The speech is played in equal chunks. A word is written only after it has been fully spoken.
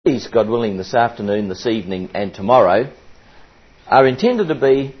These, God willing, this afternoon, this evening and tomorrow are intended to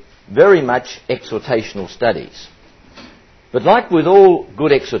be very much exhortational studies. But like with all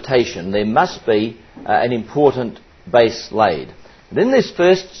good exhortation, there must be an important base laid. And in this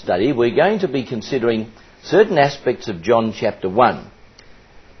first study, we're going to be considering certain aspects of John chapter 1.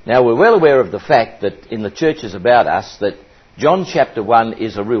 Now, we're well aware of the fact that in the churches about us that John chapter 1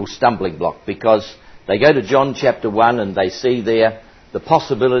 is a real stumbling block, because they go to John chapter 1 and they see there the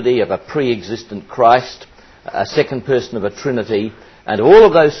possibility of a pre-existent Christ, a second person of a Trinity, and all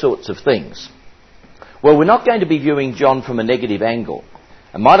of those sorts of things. Well, we're not going to be viewing John from a negative angle.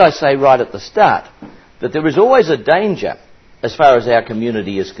 And might I say right at the start that there is always a danger, as far as our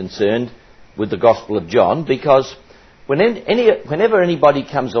community is concerned, with the Gospel of John, because whenever anybody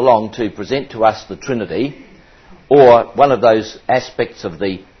comes along to present to us the Trinity, or one of those aspects of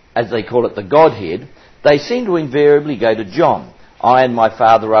the, as they call it, the Godhead, they seem to invariably go to John. I and my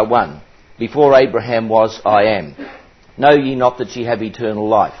Father are one. Before Abraham was, I am. Know ye not that ye have eternal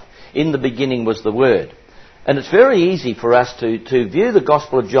life? In the beginning was the Word. And it's very easy for us to view the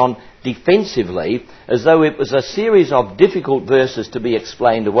Gospel of John defensively, as though it was a series of difficult verses to be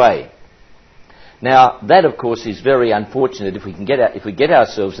explained away. Now, that of course is very unfortunate if we get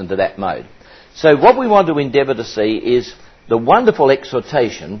ourselves into that mode. So what we want to endeavour to see is the wonderful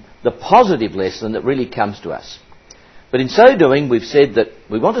exhortation, the positive lesson that really comes to us. But in so doing, we've said that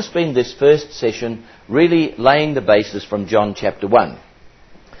we want to spend this first session really laying the basis from John chapter 1.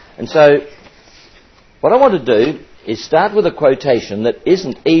 And so, what I want to do is start with a quotation that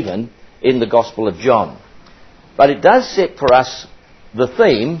isn't even in the Gospel of John. But it does set for us the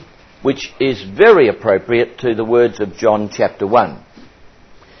theme, which is very appropriate to the words of John chapter 1.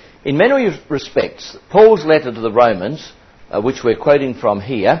 In many respects, Paul's letter to the Romans, which we're quoting from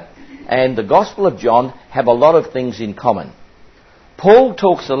here, and the Gospel of John have a lot of things in common. Paul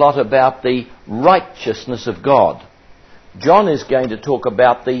talks a lot about the righteousness of God. John is going to talk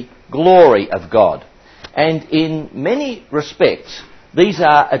about the glory of God. And in many respects, these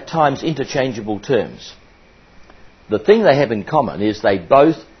are at times interchangeable terms. The thing they have in common is they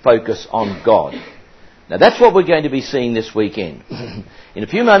both focus on God. Now that's what we're going to be seeing this weekend. In a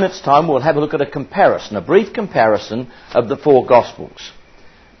few moments' time, we'll have a look at a brief comparison of the four Gospels.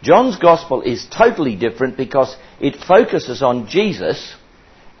 John's Gospel is totally different because it focuses on Jesus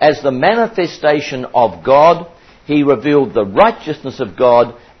as the manifestation of God. He revealed the righteousness of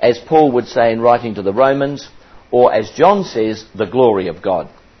God, as Paul would say in writing to the Romans, or as John says, the glory of God.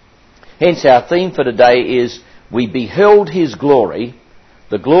 Hence our theme for today is, we beheld his glory,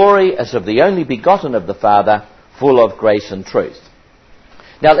 the glory as of the only begotten of the Father, full of grace and truth.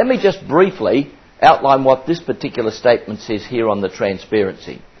 Now let me just briefly outline what this particular statement says here on the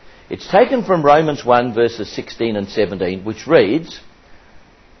transparency. It's taken from Romans 1 verses 16 and 17, which reads,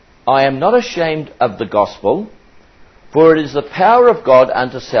 I am not ashamed of the gospel, for it is the power of God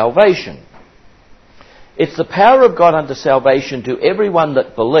unto salvation. It's the power of God unto salvation to everyone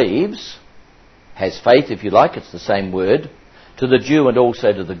that believes, has faith if you like, it's the same word, to the Jew and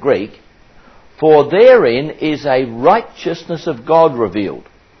also to the Greek, for therein is a righteousness of God revealed.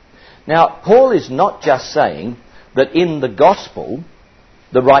 Now, Paul is not just saying that in the gospel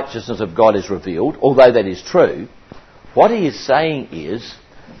the righteousness of God is revealed, although that is true. What he is saying is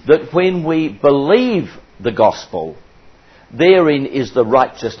that when we believe the gospel, therein is the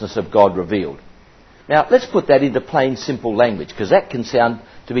righteousness of God revealed. Now, let's put that into plain, simple language, because that can sound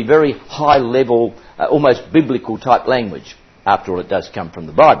to be very high level, almost biblical type language. After all, it does come from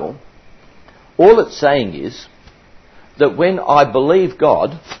the Bible. All it's saying is that when I believe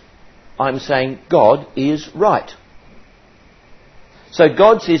God, I'm saying God is right. So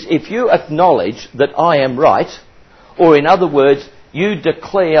God says, if you acknowledge that I am right, or in other words, you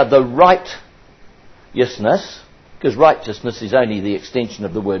declare the righteousness, because righteousness is only the extension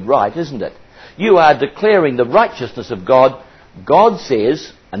of the word right, isn't it? You are declaring the righteousness of God. God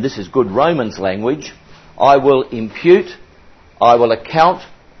says, and this is good Romans language, I will impute, I will account,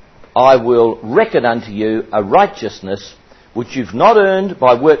 I will reckon unto you a righteousness which you've not earned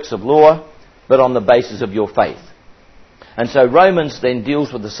by works of law, but on the basis of your faith. And so Romans then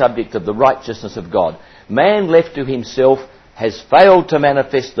deals with the subject of the righteousness of God. Man left to himself has failed to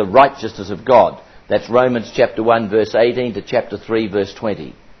manifest the righteousness of God. That's Romans chapter 1 verse 18 to chapter 3 verse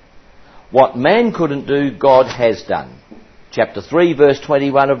 20. What man couldn't do, God has done. Chapter 3 verse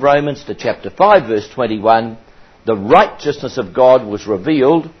 21 of Romans to chapter 5 verse 21, the righteousness of God was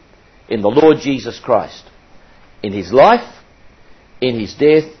revealed in the Lord Jesus Christ, in his life, in his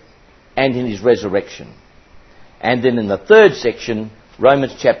death, and in his resurrection. And then in the third section,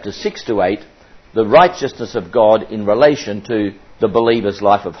 Romans chapter 6 to 8, the righteousness of God in relation to the believer's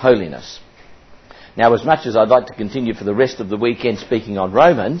life of holiness. Now, as much as I'd like to continue for the rest of the weekend speaking on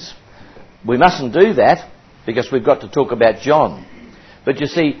Romans, we mustn't do that because we've got to talk about John. But you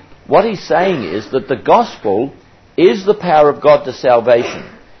see, what he's saying is that the gospel is the power of God to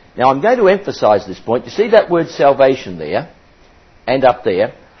salvation. Now, I'm going to emphasise this point. You see that word salvation there and up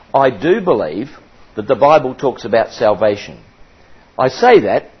there? I do believe that the Bible talks about salvation. I say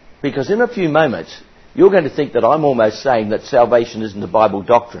that because in a few moments you're going to think that I'm almost saying that salvation isn't a Bible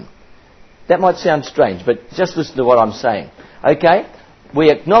doctrine. That might sound strange, but just listen to what I'm saying. Okay?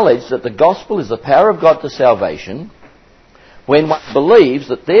 We acknowledge that the gospel is the power of God to salvation when one believes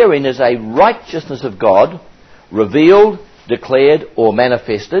that therein is a righteousness of God revealed, declared or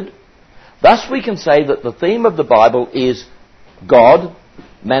manifested. Thus we can say that the theme of the Bible is God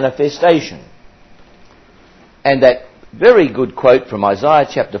manifestation. And that very good quote from Isaiah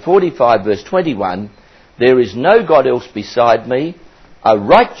chapter 45 verse 21, "There is no God else beside me, a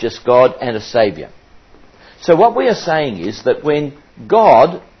righteous God and a Saviour." So what we are saying is that when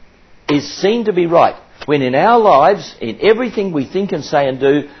God is seen to be right, when in our lives, in everything we think and say and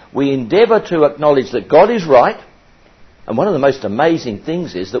do, we endeavour to acknowledge that God is right, and one of the most amazing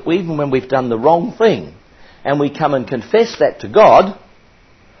things is that even when we've done the wrong thing and we come and confess that to God,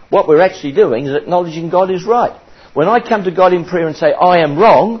 what we're actually doing is acknowledging God is right. When I come to God in prayer and say, I am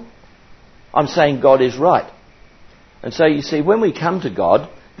wrong, I'm saying God is right. And so you see, when we come to God,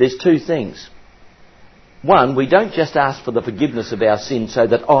 there's two things. One, we don't just ask for the forgiveness of our sin so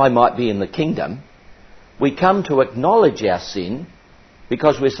that I might be in the kingdom. We come to acknowledge our sin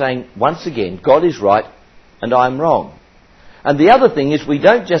because we're saying, once again, God is right and I'm wrong. And the other thing is we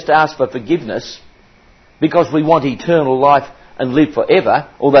don't just ask for forgiveness because we want eternal life and live forever,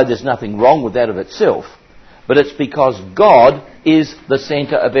 although there's nothing wrong with that of itself. But it's because God is the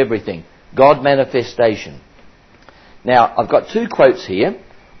centre of everything. God manifestation. Now, I've got two quotes here.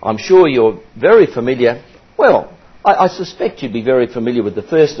 I'm sure you're very familiar. Well, I suspect you'd be very familiar with the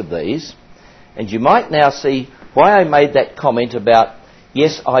first of these. And you might now see why I made that comment about,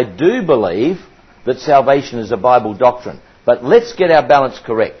 yes, I do believe that salvation is a Bible doctrine. But let's get our balance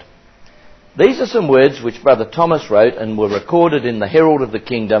correct. These are some words which Brother Thomas wrote and were recorded in the Herald of the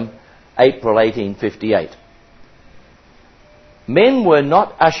Kingdom, April 1858. Men were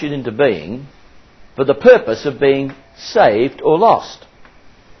not ushered into being for the purpose of being saved or lost.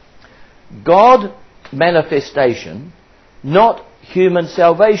 God manifestation, not human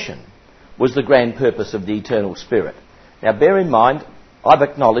salvation, was the grand purpose of the eternal Spirit. Now bear in mind, I've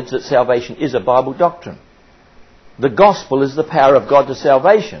acknowledged that salvation is a Bible doctrine. The gospel is the power of God to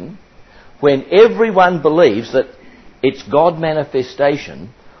salvation when everyone believes that it's God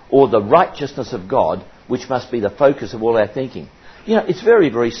manifestation or the righteousness of God which must be the focus of all our thinking. You know, it's very,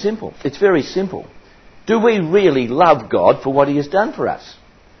 very simple. It's very simple. Do we really love God for what He has done for us?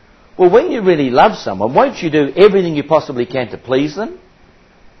 Well, when you really love someone, won't you do everything you possibly can to please them?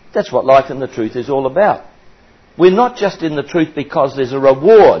 That's what life and the truth is all about. We're not just in the truth because there's a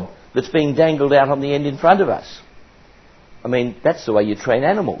reward that's being dangled out on the end in front of us. I mean, that's the way you train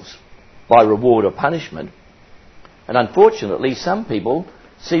animals, by reward or punishment. And unfortunately, some people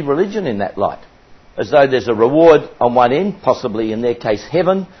see religion in that light, as though there's a reward on one end, possibly in their case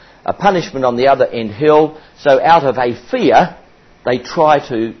heaven, a punishment on the other end, hell. So out of a fear, they try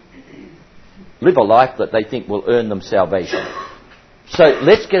to live a life that they think will earn them salvation. So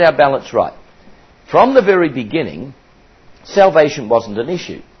let's get our balance right. From the very beginning, salvation wasn't an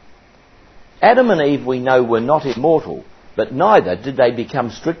issue. Adam and Eve, we know, were not immortal, but neither did they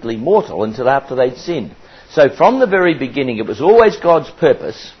become strictly mortal until after they'd sinned. So from the very beginning, it was always God's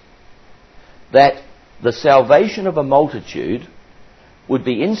purpose that the salvation of a multitude would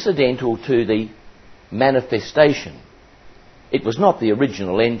be incidental to the manifestation. It was not the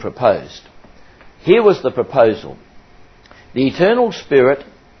original end proposed. Here was the proposal. The eternal Spirit,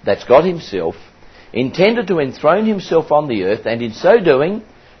 that's God Himself, intended to enthrone Himself on the earth, and in so doing,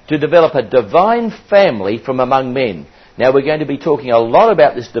 to develop a divine family from among men. Now we're going to be talking a lot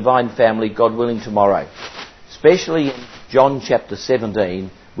about this divine family, God willing, tomorrow, especially in John chapter 17,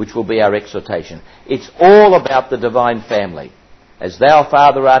 which will be our exhortation. It's all about the divine family. As Thou,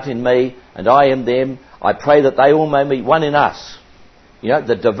 Father, art in me, and I in them, I pray that they all may be one in us. You know,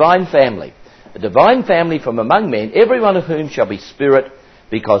 the divine family. A divine family from among men, every one of whom shall be spirit,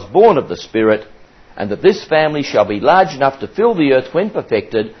 because born of the Spirit, and that this family shall be large enough to fill the earth when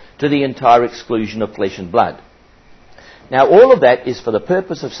perfected, to the entire exclusion of flesh and blood. Now all of that is for the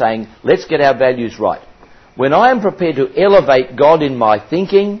purpose of saying, let's get our values right. When I am prepared to elevate God in my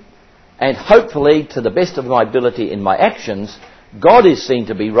thinking, and hopefully to the best of my ability in my actions, God is seen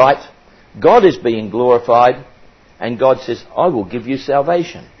to be right, God is being glorified, and God says, I will give you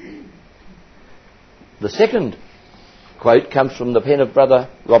salvation. The second quote comes from the pen of Brother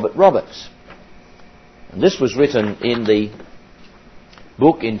Robert Roberts. And this was written in the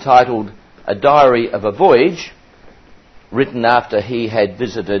book entitled A Diary of a Voyage, written after he had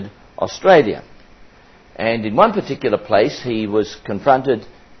visited Australia. And in one particular place he was confronted,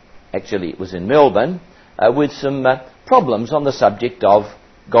 actually it was in Melbourne, with some problems on the subject of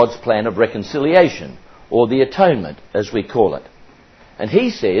God's plan of reconciliation, or the atonement as we call it. And he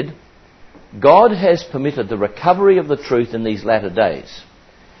said, God has permitted the recovery of the truth in these latter days,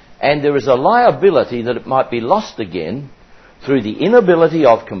 and there is a liability that it might be lost again through the inability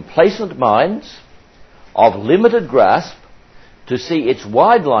of complacent minds, of limited grasp, to see its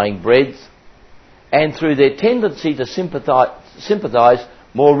wide-lying breadth, and through their tendency to sympathise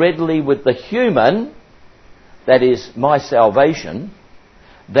more readily with the human, that is, my salvation,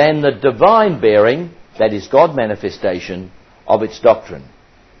 than the divine bearing, that is, God manifestation, of its doctrine.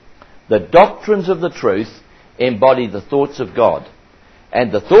 The doctrines of the truth embody the thoughts of God,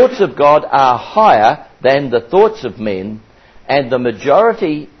 and the thoughts of God are higher than the thoughts of men, and the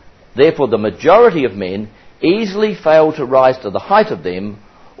majority of men easily fail to rise to the height of them,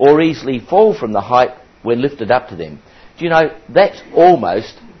 or easily fall from the height when lifted up to them. Do you know, that's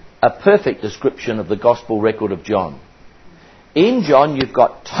almost a perfect description of the gospel record of John. In John you've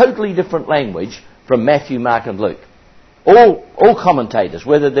got totally different language from Matthew, Mark and Luke. All commentators,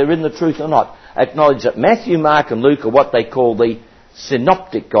 whether they're in the truth or not, acknowledge that Matthew, Mark and Luke are what they call the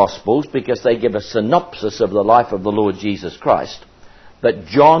synoptic gospels, because they give a synopsis of the life of the Lord Jesus Christ. But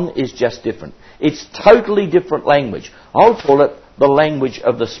John is just different. It's totally different language. I'll call it the language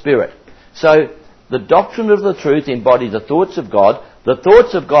of the Spirit. So the doctrine of the truth embody the thoughts of God. The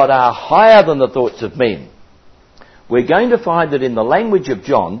thoughts of God are higher than the thoughts of men. We're going to find that in the language of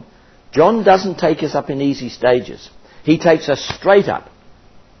John, John doesn't take us up in easy stages. He takes us straight up.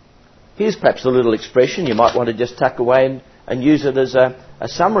 Here's perhaps a little expression you might want to just tuck away and use it as a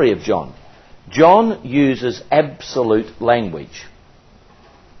summary of John. John uses absolute language.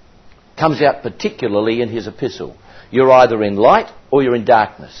 Comes out particularly in his epistle. You're either in light or you're in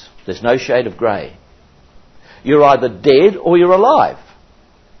darkness. There's no shade of grey. You're either dead or you're alive.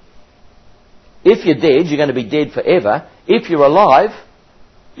 If you're dead, you're going to be dead forever. If you're alive,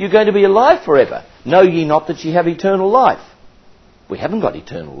 you're going to be alive forever. Know ye not that ye have eternal life? We haven't got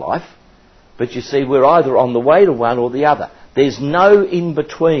eternal life. But you see, we're either on the way to one or the other. There's no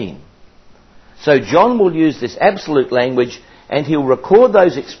in-between. So John will use this absolute language, and he'll record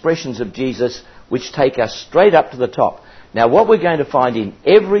those expressions of Jesus which take us straight up to the top. Now, what we're going to find in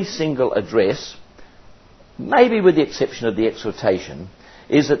every single address, maybe with the exception of the exhortation,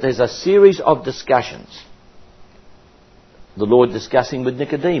 is that there's a series of discussions. The Lord discussing with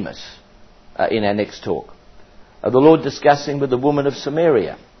Nicodemus in our next talk. The Lord discussing with the woman of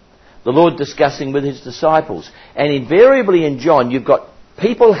Samaria. The Lord discussing with his disciples. And invariably in John, you've got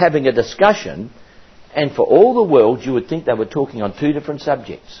people having a discussion, and for all the world, you would think they were talking on two different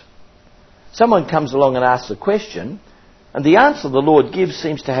subjects. Someone comes along and asks a question, and the answer the Lord gives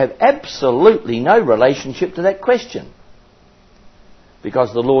seems to have absolutely no relationship to that question.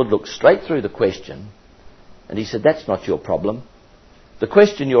 Because the Lord looked straight through the question, and he said, that's not your problem. The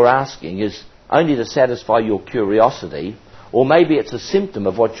question you're asking is only to satisfy your curiosity, or maybe it's a symptom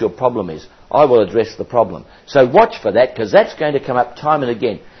of what your problem is. I will address the problem. So watch for that, because that's going to come up time and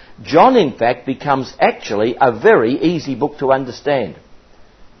again. John, in fact, becomes actually a very easy book to understand,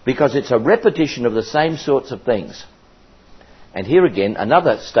 because it's a repetition of the same sorts of things. And here again,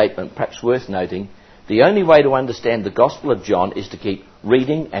 another statement perhaps worth noting. The only way to understand the Gospel of John is to keep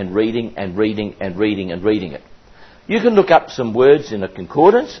reading and reading and reading and reading and reading it. You can look up some words in a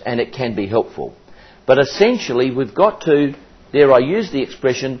concordance and it can be helpful. But essentially we've got to, dare I use the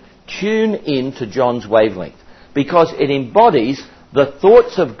expression, tune in to John's wavelength, because it embodies the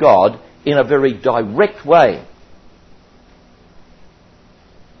thoughts of God in a very direct way.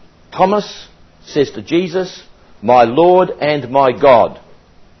 Thomas says to Jesus, my Lord and my God.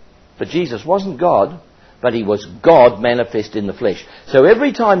 But Jesus wasn't God, but he was God manifest in the flesh. So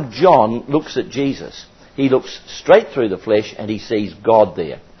every time John looks at Jesus, he looks straight through the flesh and he sees God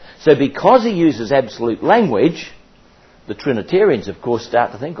there. So because he uses absolute language, the Trinitarians, of course,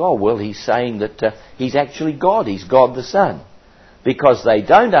 start to think, oh, well, he's saying that he's actually God. He's God the Son. Because they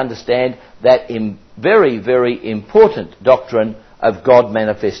don't understand that very, very important doctrine of God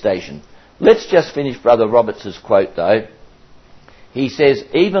manifestation. Let's just finish Brother Roberts' quote, though. He says,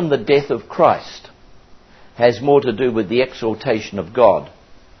 even the death of Christ has more to do with the exaltation of God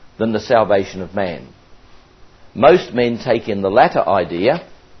than the salvation of man. Most men take in the latter idea,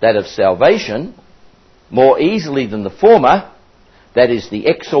 that of salvation, more easily than the former, that is the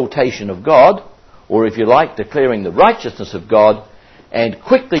exaltation of God, or if you like, declaring the righteousness of God, and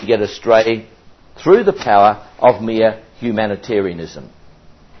quickly get astray through the power of mere humanitarianism.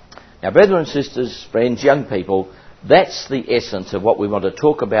 Now, brethren and sisters, friends, young people, that's the essence of what we want to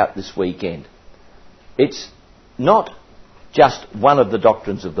talk about this weekend. It's not just one of the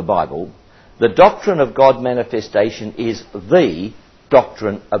doctrines of the Bible. The doctrine of God manifestation is the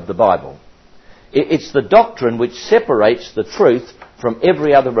doctrine of the Bible. It's the doctrine which separates the truth from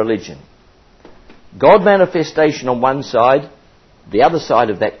every other religion. God manifestation on one side, the other side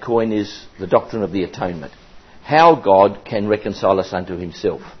of that coin is the doctrine of the atonement. How God can reconcile us unto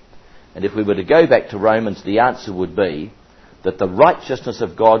himself. And if we were to go back to Romans, the answer would be that the righteousness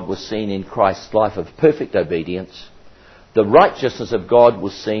of God was seen in Christ's life of perfect obedience. The righteousness of God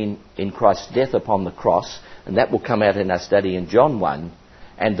was seen in Christ's death upon the cross, and that will come out in our study in John 1.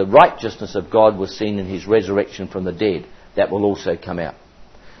 And the righteousness of God was seen in his resurrection from the dead. That will also come out.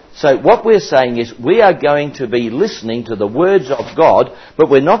 So what we're saying is we are going to be listening to the words of God, but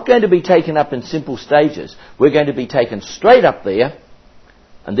we're not going to be taken up in simple stages. We're going to be taken straight up there,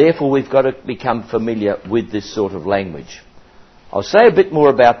 and therefore we've got to become familiar with this sort of language. I'll say a bit more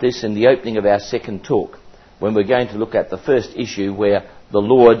about this in the opening of our second talk, when we're going to look at the first issue where the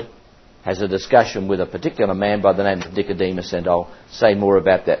Lord has a discussion with a particular man by the name of Nicodemus, and I'll say more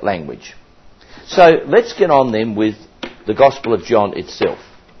about that language. So let's get on then with the Gospel of John itself.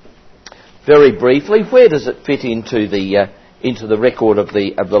 Very briefly, where does it fit into the record of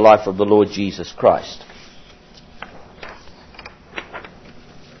the life of the Lord Jesus Christ?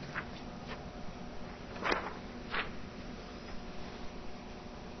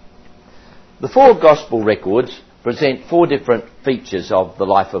 The four Gospel records present four different features of the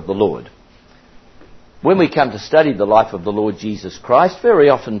life of the Lord. When we come to study the life of the Lord Jesus Christ, very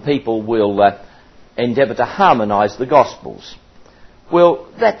often people will endeavour to harmonise the Gospels.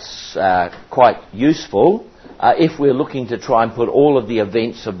 Well, that's quite useful if we're looking to try and put all of the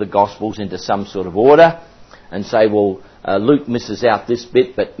events of the Gospels into some sort of order and say, well, Luke misses out this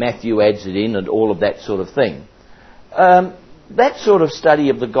bit, but Matthew adds it in, and all of that sort of thing. That sort of study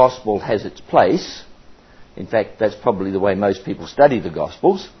of the Gospel has its place. In fact, that's probably the way most people study the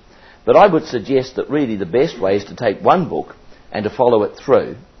Gospels. But I would suggest that really the best way is to take one book and to follow it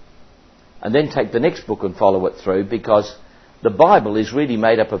through, and then take the next book and follow it through, because the Bible is really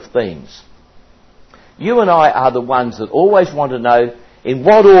made up of themes. You and I are the ones that always want to know in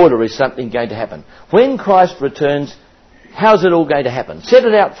what order is something going to happen. When Christ returns, how's it all going to happen? Set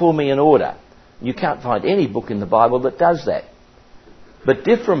it out for me in order. You can't find any book in the Bible that does that. But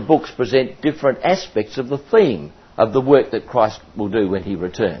different books present different aspects of the theme of the work that Christ will do when he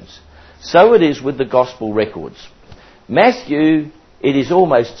returns. So it is with the Gospel records. Matthew, it is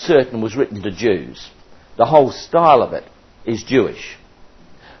almost certain, was written to Jews. The whole style of it is Jewish.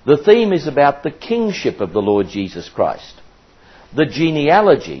 The theme is about the kingship of the Lord Jesus Christ. The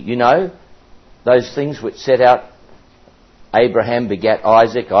genealogy, you know, those things which set out Abraham begat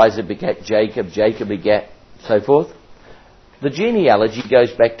Isaac, Isaac begat Jacob, Jacob begat so forth. The genealogy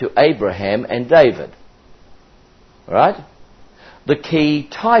goes back to Abraham and David. Right? The key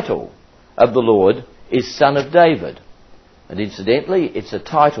title of the Lord is Son of David. And incidentally, it's a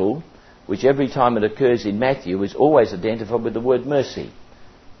title which every time it occurs in Matthew is always identified with the word mercy.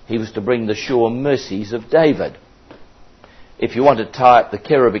 He was to bring the sure mercies of David. If you want to tie up the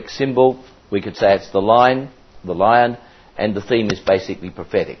cherubic symbol, we could say it's the lion, and the theme is basically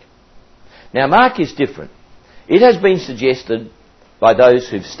prophetic. Now, Mark is different. It has been suggested by those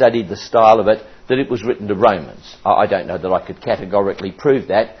who've studied the style of it that it was written to Romans. I don't know that I could categorically prove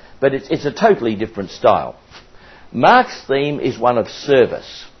that, but it's a totally different style. Mark's theme is one of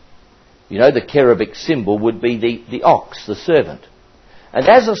service. You know, the cherubic symbol would be the ox, the servant. And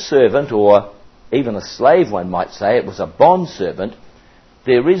as a servant, or even a slave one might say, it was a bond servant,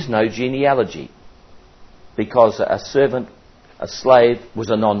 there is no genealogy. Because a servant, a slave, was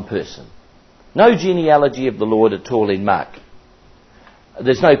a non-person. No genealogy of the Lord at all in Mark.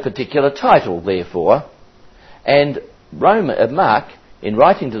 There's no particular title, therefore. And Mark, in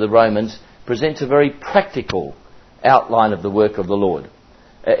writing to the Romans, presents a very practical outline of the work of the Lord.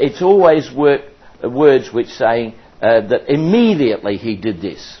 It's always words which say that immediately he did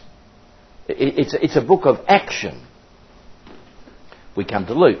this. It's a book of action. We come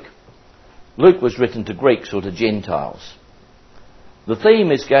to Luke. Luke was written to Greeks or to Gentiles. The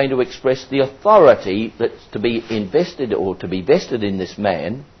theme is going to express the authority that's to be invested or to be vested in this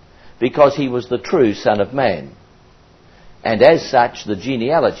man, because he was the true Son of Man. And as such, the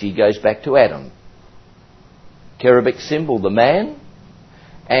genealogy goes back to Adam. Cherubic symbol, the man,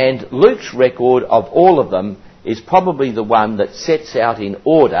 And Luke's record of all of them is probably the one that sets out in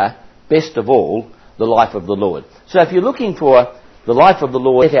order, best of all, the life of the Lord. So if you're looking for the life of the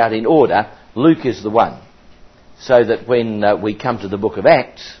Lord set out in order, Luke is the one. So that when we come to the book of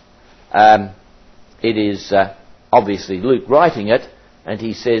Acts, it is obviously Luke writing it, and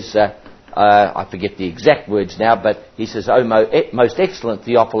he says, I forget the exact words now, but he says, "O most excellent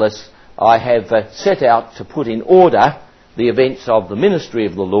Theophilus, I have set out to put in order the events of the ministry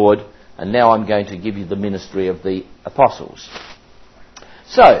of the Lord, and now I'm going to give you the ministry of the apostles."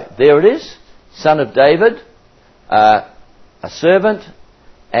 So, there it is, son of David, a servant,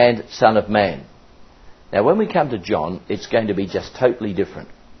 and son of man. Now when we come to John, it's going to be just totally different.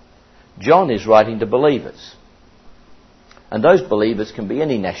 John is writing to believers. And those believers can be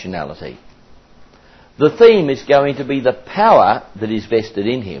any nationality. The theme is going to be the power that is vested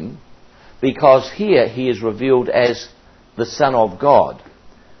in him, because here he is revealed as the Son of God.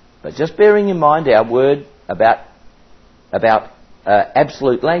 But just bearing in mind our word about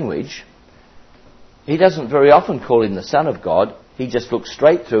absolute language, he doesn't very often call him the Son of God. He just looks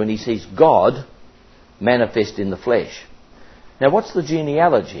straight through and he sees God manifest in the flesh. Now what's the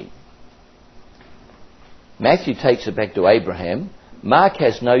genealogy? Matthew takes it back to Abraham. Mark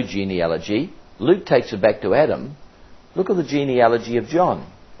has no genealogy. Luke takes it back to Adam. Look at the genealogy of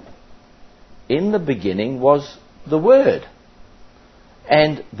John. In the beginning was the Word.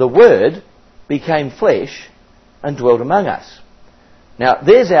 And the Word became flesh and dwelt among us. Now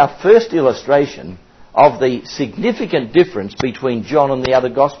there's our first illustration of the significant difference between John and the other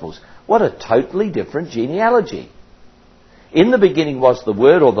Gospels. What a totally different genealogy. In the beginning was the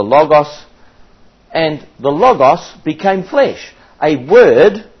Word, or the Logos, and the Logos became flesh. A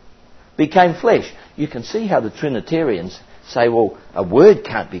Word became flesh. You can see how the Trinitarians say, well, a Word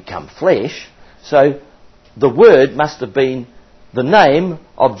can't become flesh, so the Word must have been the name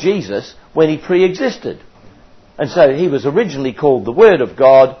of Jesus when he pre-existed. And so he was originally called the Word of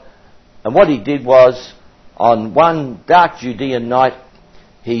God, and what he did was, on one dark Judean night,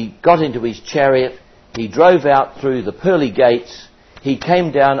 he got into his chariot, he drove out through the pearly gates, he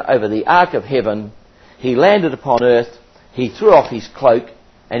came down over the ark of heaven, he landed upon earth, he threw off his cloak,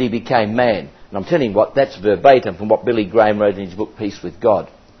 and he became man. And I'm telling you what, that's verbatim from what Billy Graham wrote in his book, Peace with God.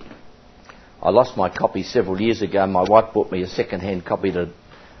 I lost my copy several years ago, and my wife bought me a second-hand copy to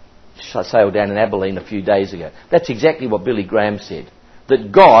sail down in Abilene a few days ago. That's exactly what Billy Graham said.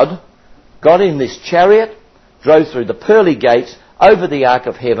 That God got in this chariot, drove through the pearly gates, over the ark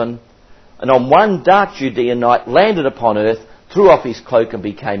of heaven, and on one dark Judean night landed upon earth, threw off his cloak and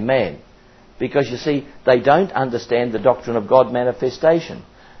became man. Because you see, they don't understand the doctrine of God manifestation.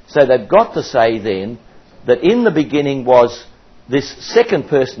 So they've got to say then that in the beginning was this second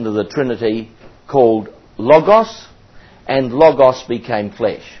person of the Trinity called Logos, and Logos became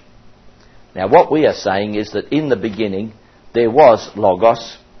flesh. Now what we are saying is that in the beginning there was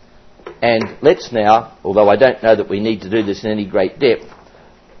Logos, and let's now, although I don't know that we need to do this in any great depth,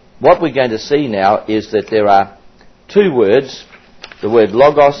 what we're going to see now is that there are two words, the word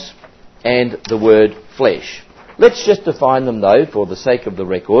Logos and the word flesh. Let's just define them though for the sake of the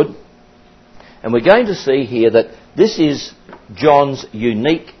record. And we're going to see here that this is John's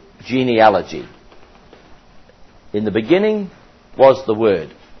unique genealogy. In the beginning was the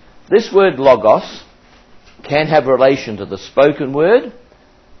Word. This word Logos can have relation to the spoken word,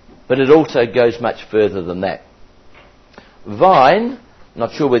 but it also goes much further than that. Vine,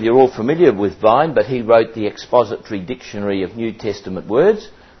 not sure whether you're all familiar with Vine, but he wrote the Expository Dictionary of New Testament Words,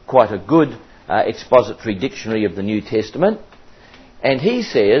 quite a good expository dictionary of the New Testament. And he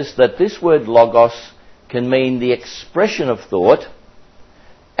says that this word Logos can mean the expression of thought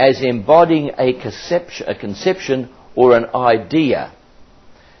as embodying a conception or an idea.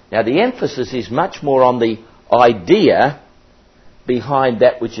 Now the emphasis is much more on the idea behind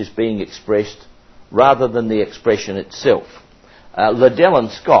that which is being expressed rather than the expression itself. Liddell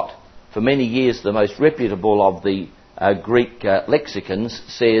and Scott, for many years the most reputable of the Greek lexicons,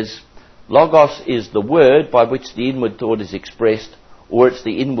 says Logos is the word by which the inward thought is expressed, or it's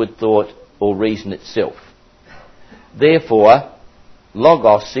the inward thought or reason itself. Therefore,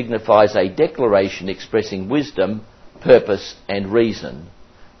 Logos signifies a declaration expressing wisdom, purpose and reason.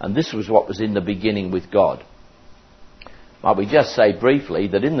 And this was what was in the beginning with God. Might we just say briefly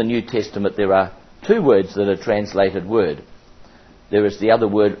that in the New Testament there are two words that are translated word. There is the other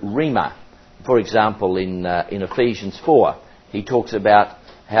word rhema. For example, in Ephesians 4, he talks about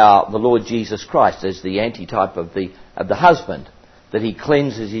how the Lord Jesus Christ, as the antitype of the husband, that he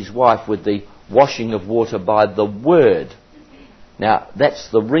cleanses his wife with the washing of water by the word. Now, that's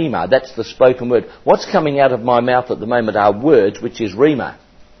the rhema, that's the spoken word. What's coming out of my mouth at the moment are words, which is rhema.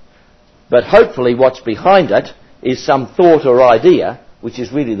 But hopefully what's behind it is some thought or idea, which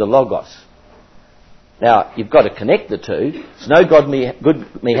is really the Logos. Now, you've got to connect the two. It's no good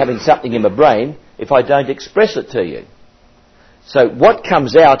me having something in my brain if I don't express it to you. So what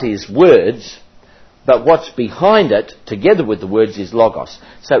comes out is words, but what's behind it, together with the words, is Logos.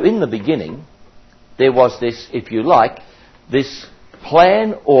 So in the beginning, there was this, if you like, this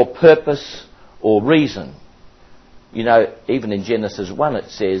plan or purpose or reason. You know, even in Genesis 1 it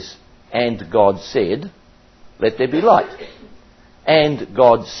says, and God said, let there be light. And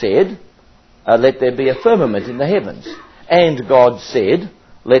God said, let there be a firmament in the heavens. And God said,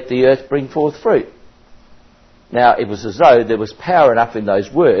 let the earth bring forth fruit. Now, it was as though there was power enough in those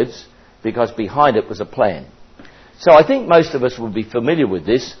words, because behind it was a plan. So I think most of us will be familiar with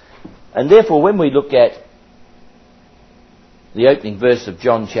this, and therefore when we look at the opening verse of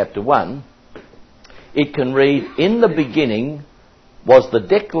John chapter 1, it can read, in the beginning was the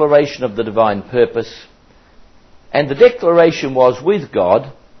declaration of the divine purpose, and the declaration was with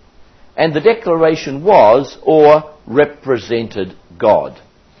God, and the declaration was or represented God.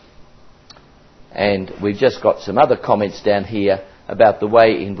 And we've just got some other comments down here about the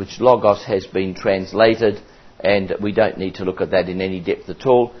way in which Logos has been translated, and we don't need to look at that in any depth at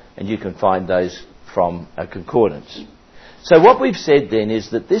all, and you can find those from a concordance. So what we've said then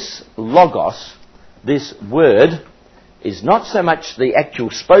is that this Logos, this word, is not so much the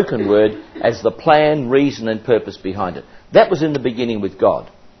actual spoken word as the plan, reason and purpose behind it. That was in the beginning with God.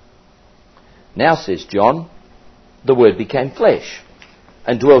 Now, says John, the Word became flesh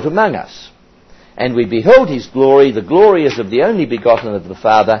and dwelt among us. And we beheld his glory, the glory as of the only begotten of the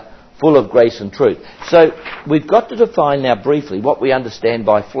Father, full of grace and truth. So we've got to define now briefly what we understand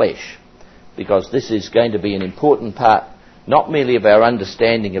by flesh, because this is going to be an important part not merely of our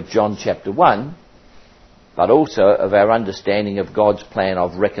understanding of John chapter 1, but also of our understanding of God's plan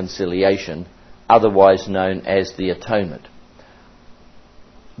of reconciliation, otherwise known as the atonement.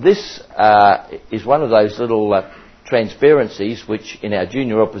 This is one of those little transparencies which in our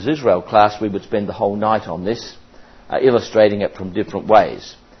Junior Up as Israel class we would spend the whole night on this, illustrating it from different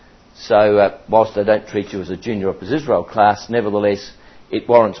ways. So whilst I don't treat you as a Junior Up as Israel class, nevertheless it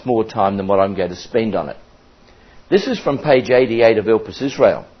warrants more time than what I'm going to spend on it. This is from page 88 of Elpis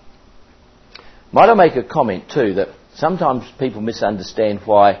Israel. Might I make a comment too that sometimes people misunderstand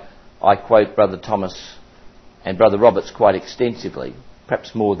why I quote Brother Thomas and Brother Roberts quite extensively,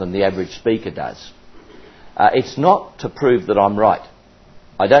 perhaps more than the average speaker does. It's not to prove that I'm right.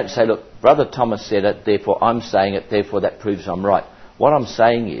 I don't say, look, Brother Thomas said it, therefore I'm saying it, therefore that proves I'm right. What I'm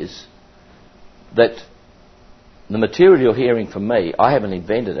saying is that the material you're hearing from me, I haven't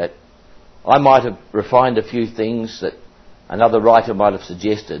invented it. I might have refined a few things that another writer might have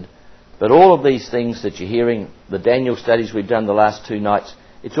suggested, but all of these things that you're hearing, the Daniel studies we've done the last 2 nights,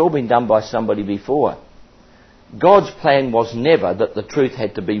 it's all been done by somebody before. God's plan was never that the truth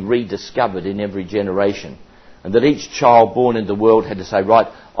had to be rediscovered in every generation, and that each child born in the world had to say, right,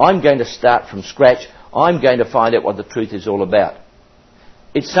 I'm going to start from scratch, I'm going to find out what the truth is all about.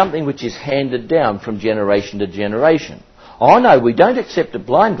 It's something which is handed down from generation to generation. Oh no, we don't accept it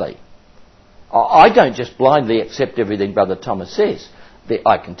blindly. I don't just blindly accept everything Brother Thomas says.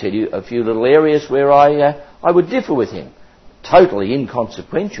 I can tell you a few little areas where I would differ with him. Totally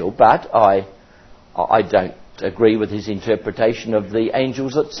inconsequential, but I don't agree with his interpretation of the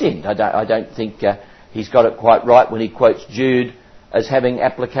angels that sinned. I don't think he's got it quite right when he quotes Jude as having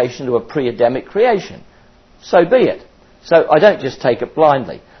application to a pre-Adamic creation. So be it. So I don't just take it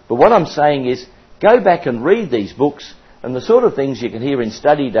blindly. But what I'm saying is, go back and read these books, and the sort of things you can hear in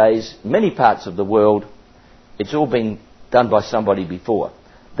study days, many parts of the world, it's all been done by somebody before.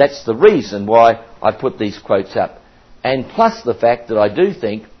 That's the reason why I put these quotes up. And plus the fact that I do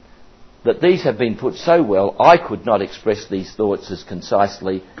think that these have been put so well, I could not express these thoughts as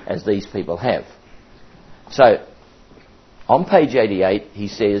concisely as these people have. So, on page 88, he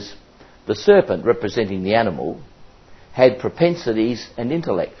says, the serpent, representing the animal, had propensities and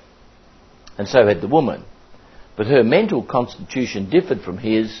intellect, and so had the woman. But her mental constitution differed from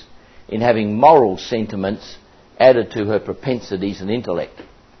his in having moral sentiments added to her propensities and intellect.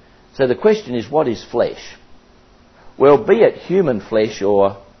 So the question is, what is flesh? Well, be it human flesh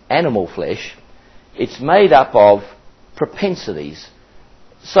or animal flesh, it's made up of propensities.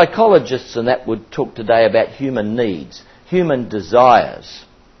 Psychologists and that would talk today about human needs, human desires.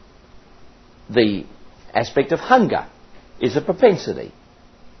 The aspect of hunger is a propensity.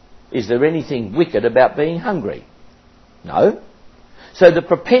 Is there anything wicked about being hungry? No. So the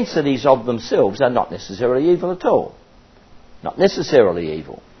propensities of themselves are not necessarily evil at all. Not necessarily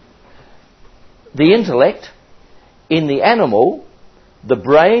evil. The intellect in the animal The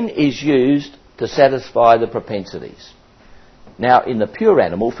brain is used to satisfy the propensities. Now, in the pure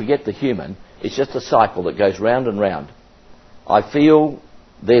animal, forget the human, it's just a cycle that goes round and round. I feel,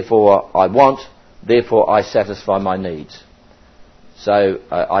 therefore I want, therefore I satisfy my needs. So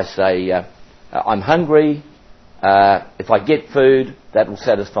I say, I'm hungry, if I get food, that will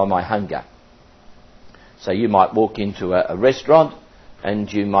satisfy my hunger. So you might walk into a restaurant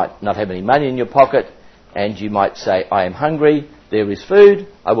and you might not have any money in your pocket and you might say, I am hungry, there is food,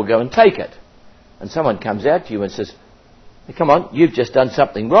 I will go and take it. And someone comes out to you and says, hey, come on, you've just done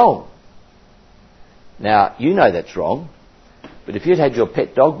something wrong. Now, you know that's wrong, but if you'd had your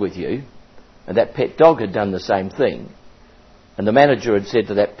pet dog with you and that pet dog had done the same thing and the manager had said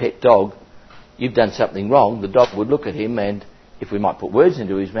to that pet dog, you've done something wrong, the dog would look at him and, if we might put words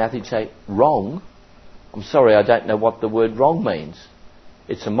into his mouth, he'd say, wrong? I'm sorry, I don't know what the word wrong means.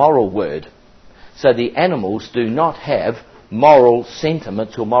 It's a moral word. So the animals do not have moral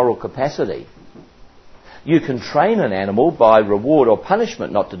sentiments or moral capacity. You can train an animal by reward or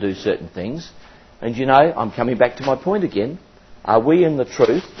punishment not to do certain things. And you know, I'm coming back to my point again. Are we in the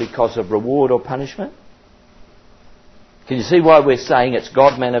truth because of reward or punishment? Can you see why we're saying it's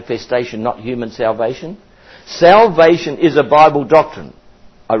God manifestation, not human salvation? Salvation is a Bible doctrine.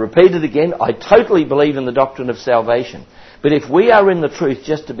 I repeat it again, I totally believe in the doctrine of salvation. But if we are in the truth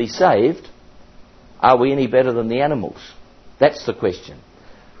just to be saved, are we any better than the animals? That's the question.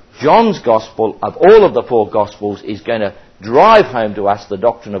 John's Gospel, of all of the four Gospels, is going to drive home to us the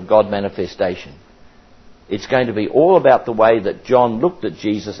doctrine of God manifestation. It's going to be all about the way that John looked at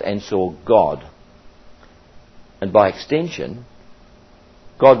Jesus and saw God. And by extension,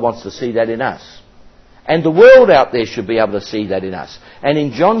 God wants to see that in us. And the world out there should be able to see that in us. And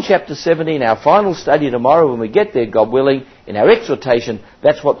in John chapter 17, our final study tomorrow, when we get there, God willing, in our exhortation,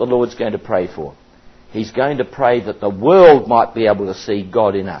 that's what the Lord's going to pray for. He's going to pray that the world might be able to see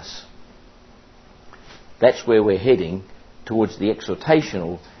God in us. That's where we're heading towards the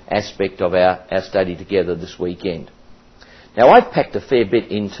exhortational aspect of our study together this weekend. Now, I've packed a fair bit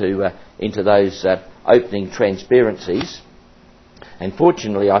into those opening transparencies. And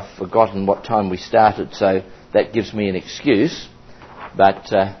fortunately, I've forgotten what time we started, so that gives me an excuse.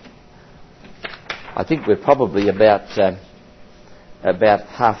 But I think we're probably about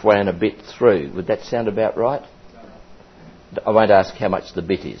halfway and a bit through. Would that sound about right? I won't ask how much the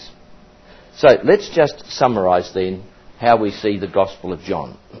bit is. So let's just summarise then how we see the Gospel of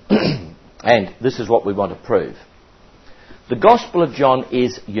John. And this is what we want to prove. The Gospel of John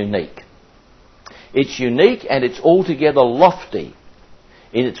is unique. It's unique and it's altogether lofty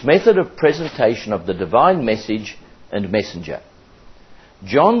in its method of presentation of the divine message and messenger.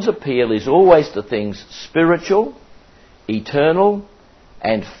 John's appeal is always to things spiritual, eternal,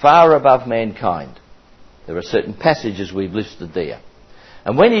 and far above mankind. There are certain passages we've listed there.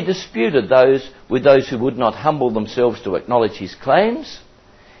 And when he disputed with those who would not humble themselves to acknowledge his claims,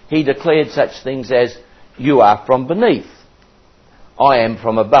 he declared such things as, you are from beneath, I am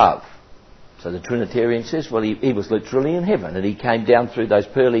from above. So the Trinitarian says, well, he was literally in heaven, and he came down through those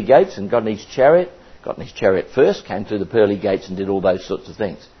pearly gates and got in his chariot first, came through the pearly gates and did all those sorts of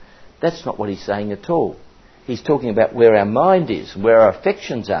things. That's not what he's saying at all. He's talking about where our mind is, where our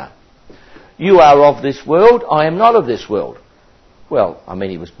affections are. You are of this world, I am not of this world. Well, I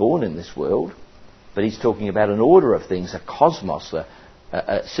mean, he was born in this world, but he's talking about an order of things, a cosmos,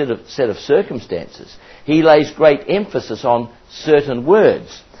 a set of circumstances. He lays great emphasis on certain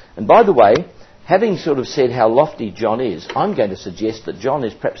words. And by the way, having sort of said how lofty John is, I'm going to suggest that John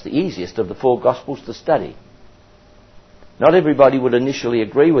is perhaps the easiest of the four Gospels to study. Not everybody would initially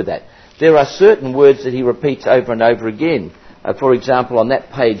agree with that. There are certain words that he repeats over and over again. For example, on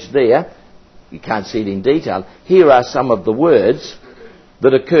that page there, you can't see it in detail, here are some of the words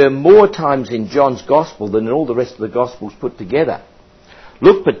that occur more times in John's Gospel than in all the rest of the Gospels put together.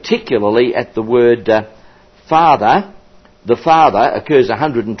 Look particularly at the word Father. The Father occurs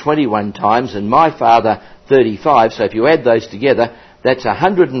 121 times and my Father 35. So if you add those together, that's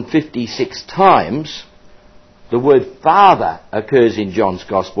 156 times the word Father occurs in John's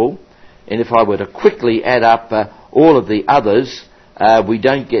Gospel. And if I were to quickly add up all of the others, we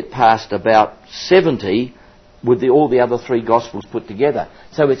don't get past about 70 with all the other three Gospels put together.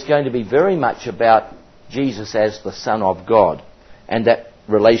 So it's going to be very much about Jesus as the Son of God and that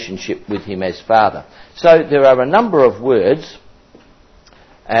relationship with him as Father. So there are a number of words,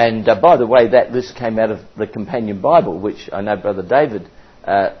 and by the way, that list came out of the Companion Bible, which I know Brother David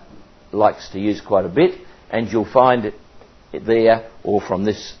likes to use quite a bit, and you'll find it there, or from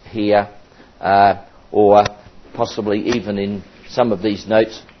this here, or possibly even in some of these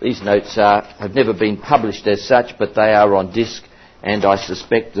notes. These notes have never been published as such, but they are on disc, and I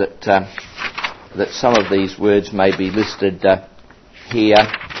suspect that that some of these words may be listed here.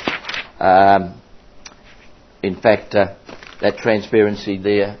 In fact, that transparency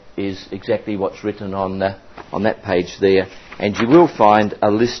there is exactly what's written on that page there, and you will find a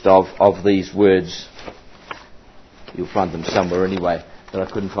list of these words. You'll find them somewhere anyway, but I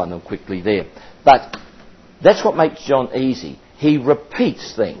couldn't find them quickly there. But that's what makes John easy. He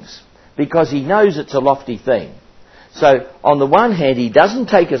repeats things because he knows it's a lofty thing. So on the one hand, he doesn't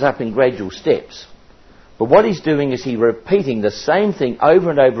take us up in gradual steps, but what he's doing is he's repeating the same thing over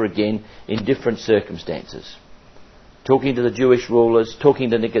and over again in different circumstances. Talking to the Jewish rulers,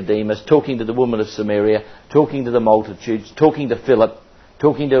 talking to Nicodemus, talking to the woman of Samaria, talking to the multitudes, talking to Philip,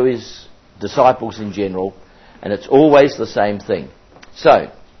 talking to his disciples in general, and it's always the same thing. So,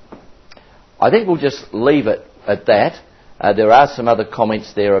 I think we'll just leave it at that. There are some other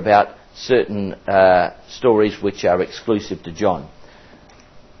comments there about certain stories which are exclusive to John.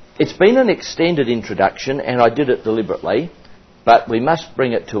 It's been an extended introduction, and I did it deliberately, but we must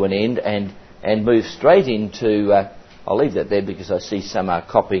bring it to an end and move straight into... I'll leave that there because I see some are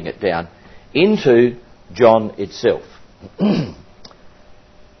copying it down, into John itself.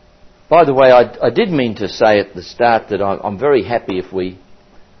 By the way, I did mean to say at the start that I'm very happy if we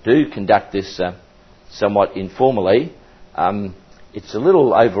do conduct this somewhat informally. It's a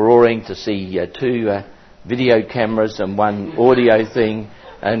little overawing to see two video cameras and one audio thing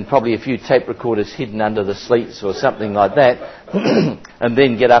and probably a few tape recorders hidden under the seats or something like that, and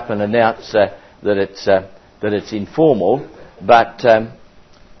then get up and announce that it's informal, but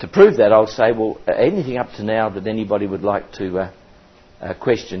to prove that I'll say, well, anything up to now that anybody would like to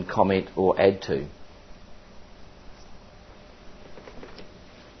question, comment or add to?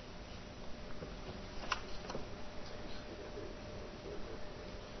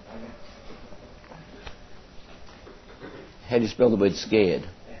 How do you spell the word scared?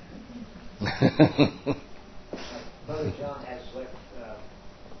 Brother John has left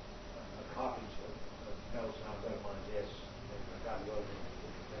copies of notes, and I've got one of this, and I got to go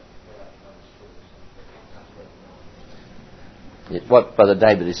over What Brother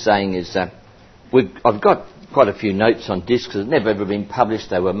David is saying is I've got quite a few notes on discs. They've never ever been published.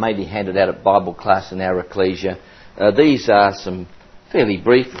 They were mainly handed out at Bible class in our ecclesia. These are some fairly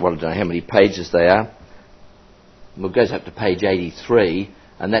brief, well, I don't know how many pages they are. Well, it goes up to page 83,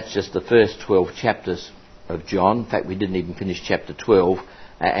 and that's just the first 12 chapters of John. In fact, we didn't even finish chapter 12,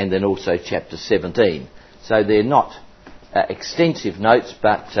 and then also chapter 17. So they're not extensive notes,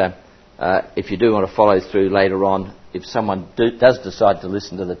 but if you do want to follow through later on, if someone does decide to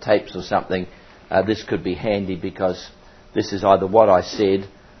listen to the tapes or something, this could be handy, because this is either what I said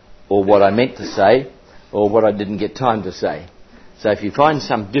or what I meant to say or what I didn't get time to say. So if you find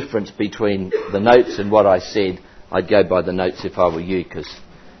some difference between the notes and what I said, I'd go by the notes if I were you, because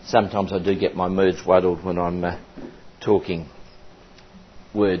sometimes I do get my words muddled when I'm talking.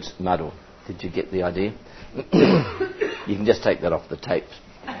 Words muddled. Did you get the idea? You can just take that off the tapes.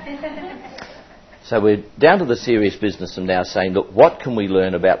 So we're down to the serious business of now saying, look, what can we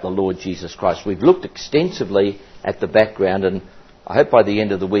learn about the Lord Jesus Christ? We've looked extensively at the background, and I hope by the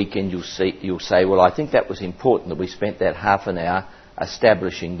end of the weekend you'll say, well, I think that was important that we spent that half an hour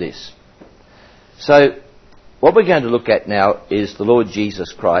establishing this. So what we're going to look at now is the Lord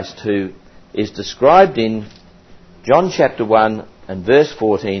Jesus Christ, who is described in John chapter 1 and verse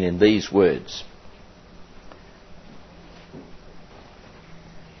 14 in these words.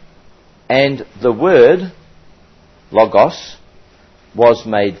 And the Word, Logos, was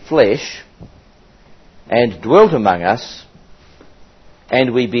made flesh and dwelt among us,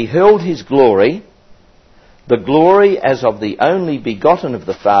 and we beheld his glory, the glory as of the only begotten of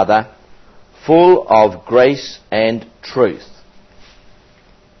the Father, full of grace and truth.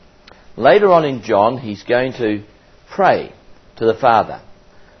 Later on in John, he's going to pray to the Father.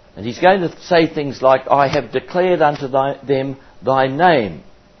 And he's going to say things like, I have declared unto them thy name,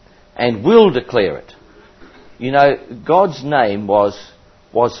 and will declare it. You know, God's name was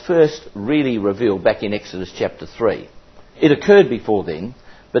first really revealed back in Exodus chapter 3. It occurred before then,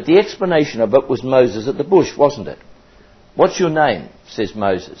 but the explanation of it was Moses at the bush, wasn't it? What's your name? Says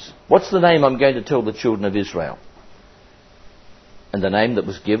Moses. What's the name I'm going to tell the children of Israel? And the name that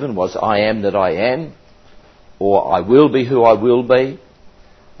was given was I am that I am, or I will be who I will be.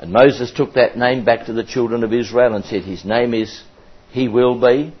 And Moses took that name back to the children of Israel and said his name is He will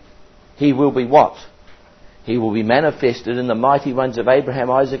be. He will be what? He will be manifested in the mighty ones of Abraham,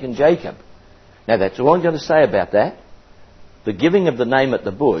 Isaac and Jacob. Now that's all I'm going to say about that. The giving of the name at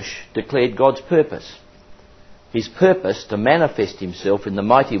the bush declared God's purpose. His purpose to manifest himself in the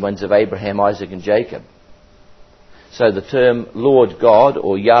mighty ones of Abraham, Isaac and Jacob. So the term Lord God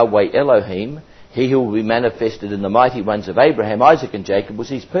or Yahweh Elohim, he who will be manifested in the mighty ones of Abraham, Isaac and Jacob, was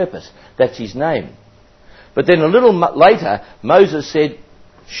his purpose. That's his name. But then a little later, Moses said,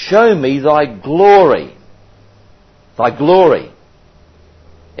 show me thy glory. Thy glory.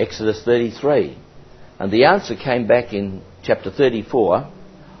 Exodus 33. And the answer came back in chapter 34,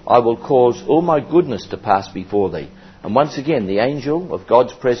 I will cause all my goodness to pass before thee. And once again, the angel of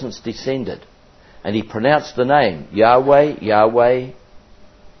God's presence descended. And he pronounced the name, Yahweh, Yahweh,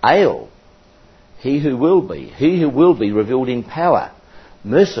 El. He who will be revealed in power,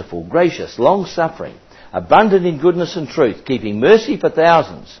 merciful, gracious, long-suffering, abundant in goodness and truth, keeping mercy for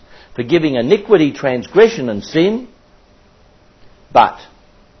thousands, forgiving iniquity, transgression and sin, but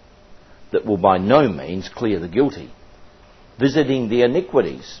that will by no means clear the guilty, visiting the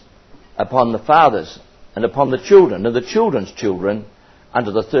iniquities upon the fathers and upon the children and the children's children unto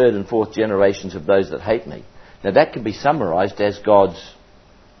the third and fourth generations of those that hate me. Now that can be summarised as God's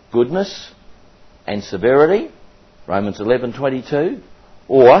goodness and severity, Romans 11:22,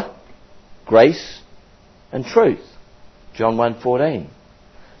 or grace and truth, John 1:14.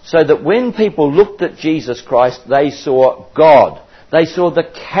 So that when people looked at Jesus Christ, they saw God. They saw the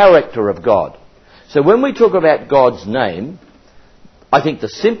character of God. So when we talk about God's name, I think the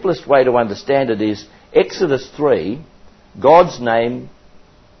simplest way to understand it is Exodus 3, God's name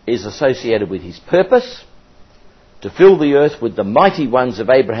is associated with his purpose to fill the earth with the mighty ones of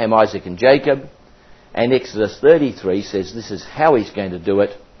Abraham, Isaac and Jacob. And Exodus 33 says this is how he's going to do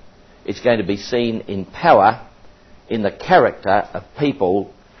it. It's going to be seen in power, in the character of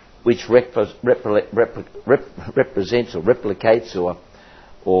people which represents or replicates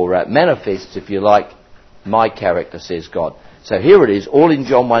or manifests, if you like, my character, says God. So here it is, all in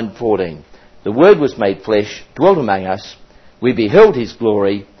John 1:14. The Word was made flesh, dwelt among us. We beheld his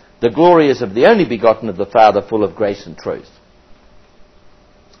glory. The glory is of the only begotten of the Father, full of grace and truth.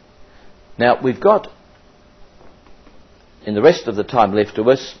 Now, we've got, in the rest of the time left to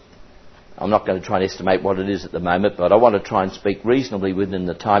us, I'm not going to try and estimate what it is at the moment, but I want to try and speak reasonably within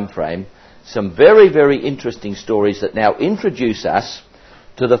the time frame. Some very, very interesting stories that now introduce us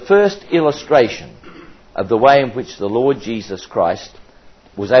to the first illustration of the way in which the Lord Jesus Christ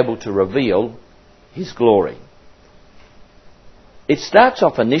was able to reveal his glory. It starts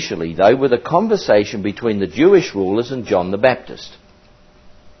off initially, though, with a conversation between the Jewish rulers and John the Baptist.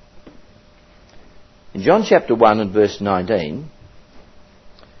 In John chapter 1 and verse 19,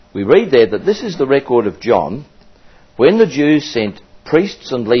 we read there that this is the record of John when the Jews sent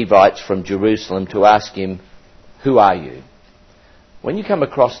priests and Levites from Jerusalem to ask him, who are you? When you come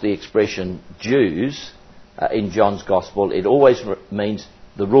across the expression Jews in John's Gospel, it always means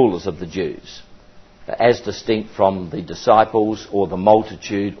the rulers of the Jews, as distinct from the disciples or the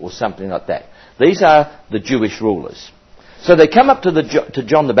multitude or something like that. These are the Jewish rulers. So they come up to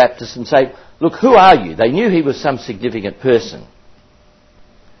John the Baptist and say, look, who are you? They knew he was some significant person.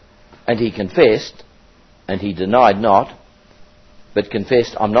 And he confessed, and he denied not, but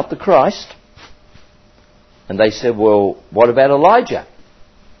confessed, I'm not the Christ. And they said, well, what about Elijah?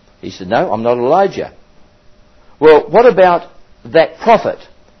 He said, no, I'm not Elijah. Well, what about that prophet?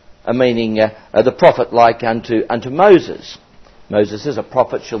 Meaning the prophet like unto Moses. Moses says, a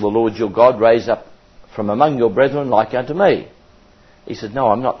prophet shall the Lord your God raise up from among your brethren like unto me. He said, no,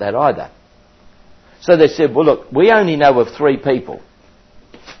 I'm not that either. So they said, well, look, we only know of three people.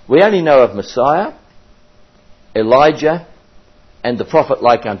 We only know of Messiah, Elijah, and the prophet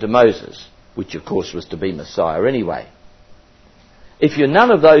like unto Moses, which of course was to be Messiah anyway. If you're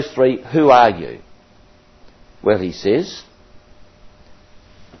none of those three, who are you? Well, he says,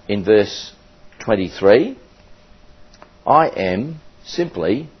 in verse 23, I am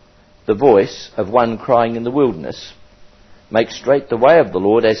simply the voice of one crying in the wilderness, make straight the way of the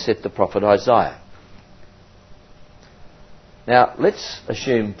Lord, as saith the prophet Isaiah. Now, let's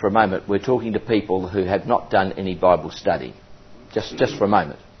assume for a moment we're talking to people who have not done any Bible study. Just for a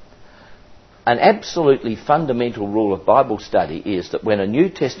moment. An absolutely fundamental rule of Bible study is that when a New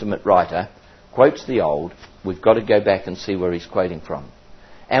Testament writer quotes the Old, we've got to go back and see where he's quoting from.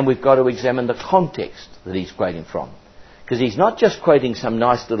 And we've got to examine the context that he's quoting from. Because he's not just quoting some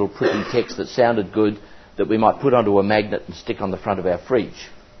nice little pretty text that sounded good that we might put onto a magnet and stick on the front of our fridge.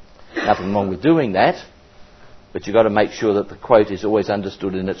 Nothing wrong with doing that. But you've got to make sure that the quote is always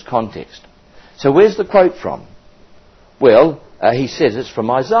understood in its context. So where's the quote from? Well, he says it's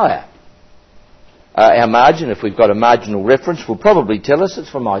from Isaiah. Our margin, if we've got a marginal reference, will probably tell us it's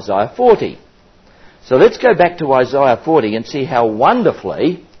from Isaiah 40. So let's go back to Isaiah 40 and see how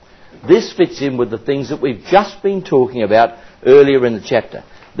wonderfully this fits in with the things that we've just been talking about earlier in the chapter.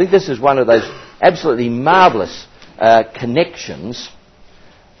 I think this is one of those absolutely marvellous connections,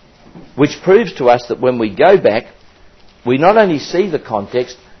 which proves to us that when we go back, we not only see the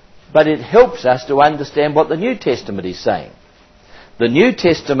context, but it helps us to understand what the New Testament is saying. The New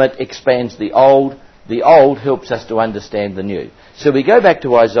Testament expands the Old helps us to understand the New. So we go back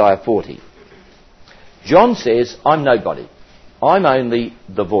to Isaiah 40. John says, I'm nobody. I'm only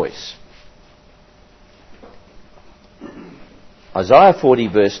the voice. Isaiah 40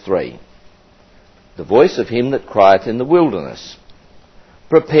 verse 3. The voice of him that crieth in the wilderness.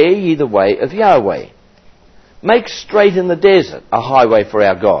 Prepare ye the way of Yahweh. Make straight in the desert a highway for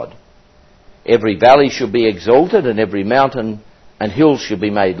our God. Every valley shall be exalted, and every mountain and hill shall be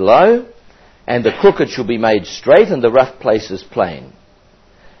made low, and the crooked shall be made straight, and the rough places plain.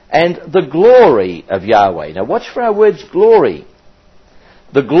 And the glory of Yahweh. Now watch for our words glory.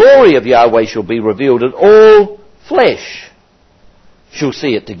 The glory of Yahweh shall be revealed, and all flesh shall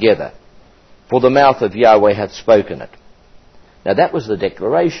see it together. For the mouth of Yahweh hath spoken it. Now that was the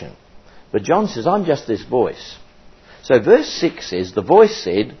declaration. But John says, I'm just this voice. So verse 6 says, the voice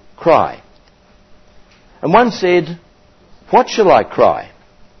said, cry. And one said, what shall I cry?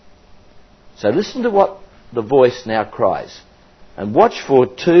 So listen to what the voice now cries. And watch for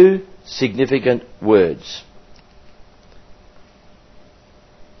two significant words.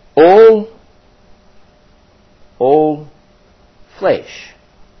 All flesh.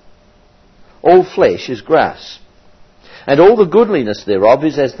 All flesh is grass, and all the goodliness thereof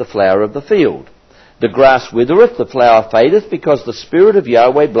is as the flower of the field. The grass withereth, the flower fadeth, because the Spirit of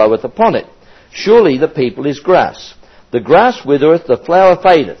Yahweh bloweth upon it. Surely the people is grass. The grass withereth, the flower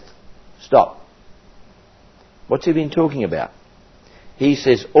fadeth. Stop. What's he been talking about? He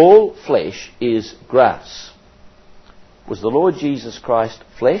says all flesh is grass. Was the Lord Jesus Christ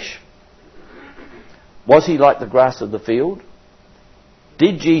flesh? Was he like the grass of the field?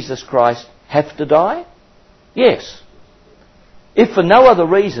 Did Jesus Christ have to die? Yes. If for no other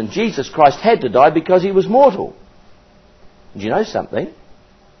reason, Jesus Christ had to die because he was mortal. Do you know something?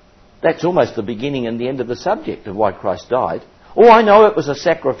 That's almost the beginning and the end of the subject of why Christ died. Oh, I know it was a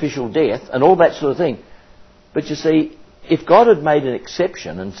sacrificial death and all that sort of thing. But you see, if God had made an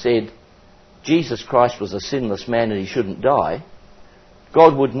exception and said Jesus Christ was a sinless man and he shouldn't die,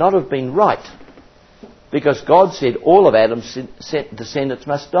 God would not have been right. Because God said all of Adam's descendants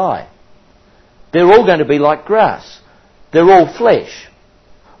must die. They're all going to be like grass. They're all flesh.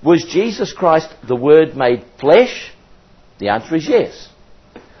 Was Jesus Christ the Word made flesh? The answer is yes.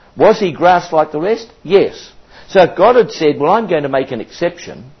 Was he grass like the rest? Yes. So if God had said, well, I'm going to make an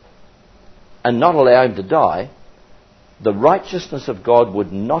exception and not allow him to die, the righteousness of God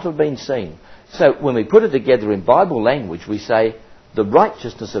would not have been seen. So when we put it together in Bible language, we say the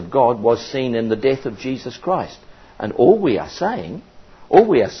righteousness of God was seen in the death of Jesus Christ. And all we are saying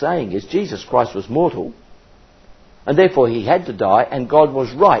is Jesus Christ was mortal, and therefore he had to die, and God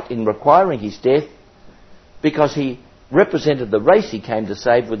was right in requiring his death because he represented the race he came to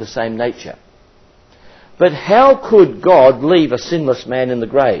save with the same nature. But how could God leave a sinless man in the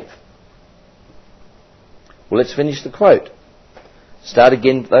grave? Well, let's finish the quote. Start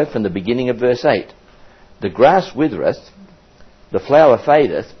again, though, from the beginning of verse 8. The grass withereth, the flower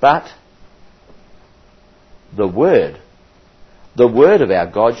fadeth, but the word of our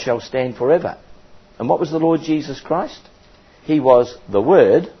God shall stand forever. And what was the Lord Jesus Christ? He was the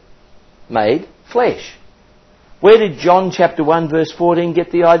Word made flesh. Where did John chapter 1 verse 14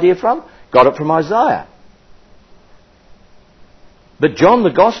 get the idea from? Got it from Isaiah. But John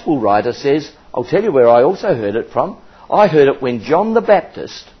the Gospel writer says, I'll tell you where I also heard it from. I heard it when John the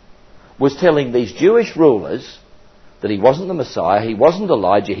Baptist was telling these Jewish rulers that he wasn't the Messiah, he wasn't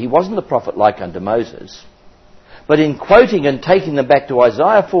Elijah, he wasn't the prophet like unto Moses. But in quoting and taking them back to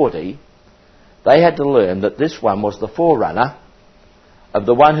Isaiah 40, they had to learn that this one was the forerunner of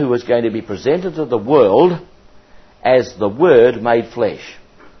the one who was going to be presented to the world as the Word made flesh.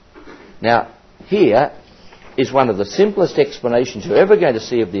 Now, here is one of the simplest explanations you're ever going to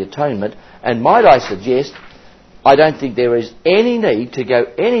see of the atonement, and might I suggest, I don't think there is any need to go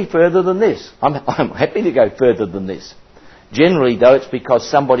any further than this. I'm happy to go further than this. Generally, though, it's because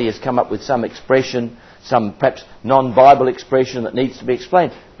somebody has come up with some expression, some perhaps non-Bible expression that needs to be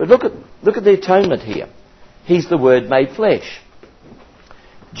explained. But look at the atonement here. He's the Word made flesh.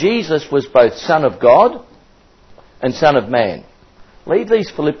 Jesus was both Son of God and Son of Man. Leave these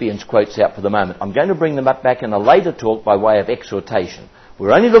Philippians quotes out for the moment. I'm going to bring them up back in a later talk by way of exhortation.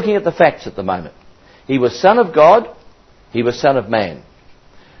 We're only looking at the facts at the moment. He was Son of God, he was Son of Man.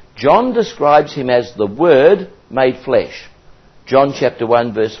 John describes him as the Word made flesh. John chapter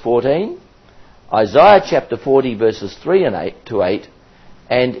 1 verse 14, Isaiah chapter 40 verses 3 to 8,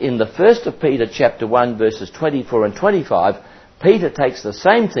 And in the 1st of Peter chapter 1 verses 24 and 25, Peter takes the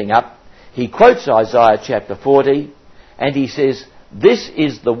same thing up. He quotes Isaiah chapter 40 and he says, "This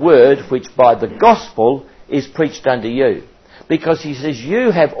is the word which by the gospel is preached unto you." Because he says,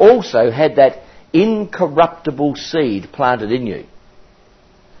 you have also had that incorruptible seed planted in you.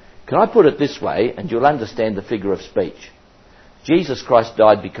 Can I put it this way, and you'll understand the figure of speech? Jesus Christ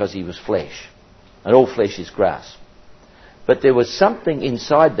died because he was flesh, and all flesh is grass. But there was something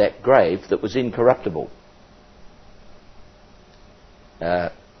inside that grave that was incorruptible.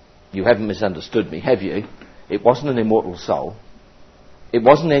 You haven't misunderstood me, have you? It wasn't an immortal soul. It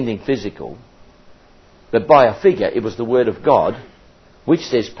wasn't anything physical. But by a figure, it was the Word of God, which,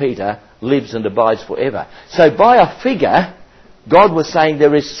 says Peter, lives and abides forever. So by a figure, God was saying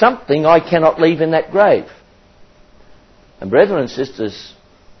there is something I cannot leave in that grave. And brethren and sisters,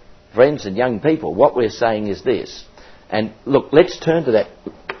 friends and young people, what we're saying is this. And look, let's turn to that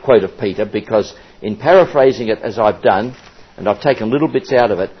quote of Peter, because in paraphrasing it as I've done, and I've taken little bits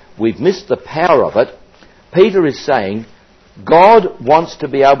out of it, we've missed the power of it. Peter is saying God wants to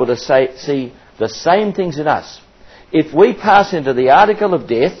be able to see the same things in us. If we pass into the article of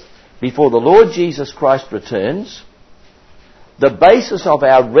death before the Lord Jesus Christ returns, the basis of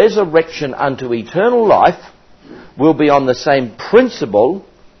our resurrection unto eternal life will be on the same principle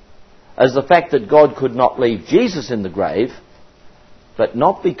as the fact that God could not leave Jesus in the grave, but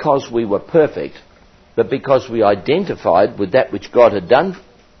not because we were perfect, but because we identified with that which God had done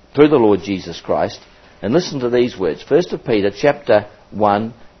through the Lord Jesus Christ. And listen to these words. 1 Peter chapter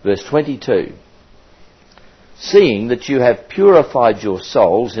 1 verse 22. "Seeing that you have purified your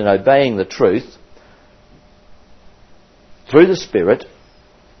souls in obeying the truth through the Spirit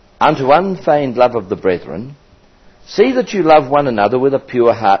unto unfeigned love of the brethren, see that you love one another with a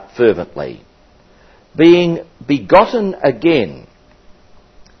pure heart fervently, being begotten again."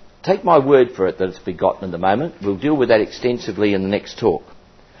 Take my word for it that it's begotten in the moment. We'll deal with that extensively in the next talk.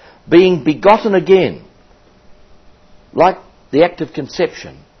 Being begotten again, like the act of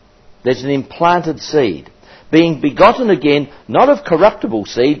conception. There's an implanted seed. Being begotten again, not of corruptible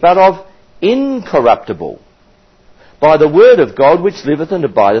seed, but of incorruptible, by the word of God which liveth and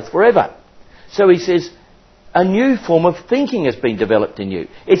abideth forever. So he says, a new form of thinking has been developed in you.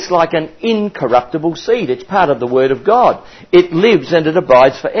 It's like an incorruptible seed. It's part of the Word of God. It lives and it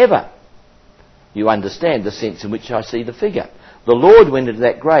abides forever. You understand the sense in which I see the figure. The Lord went into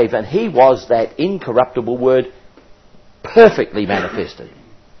that grave and he was that incorruptible Word perfectly manifested.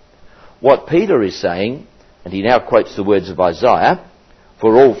 What Peter is saying, and he now quotes the words of Isaiah,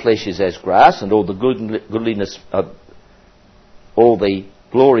 "For all flesh is as grass, and all the goodliness of all the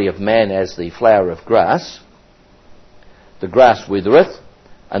glory of man as the flower of grass. The grass withereth,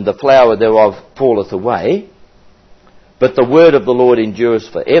 and the flower thereof falleth away, but the word of the Lord endures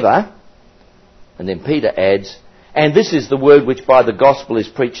forever." And then Peter adds, "And this is the word which by the gospel is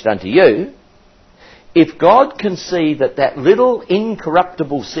preached unto you." If God can see that that little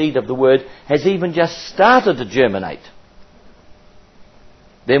incorruptible seed of the word has even just started to germinate,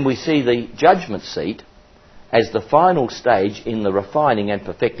 then we see the judgment seat as the final stage in the refining and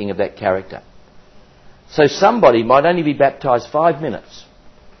perfecting of that character. So somebody might only be baptised 5 minutes.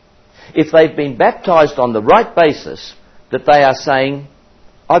 If they've been baptised on the right basis, that they are saying,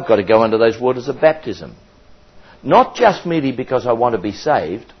 I've got to go under those waters of baptism. Not just merely because I want to be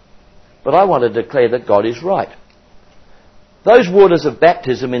saved, but I want to declare that God is right. Those waters of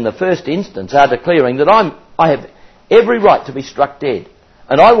baptism in the first instance are declaring that I have every right to be struck dead.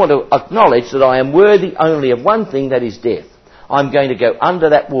 And I want to acknowledge that I am worthy only of one thing, that is death. I'm going to go under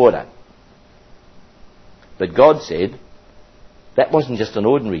that water. But God said, that wasn't just an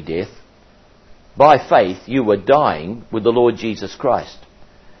ordinary death. By faith, you were dying with the Lord Jesus Christ.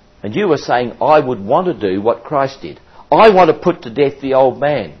 And you were saying, I would want to do what Christ did. I want to put to death the old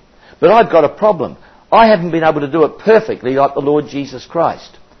man. But I've got a problem. I haven't been able to do it perfectly like the Lord Jesus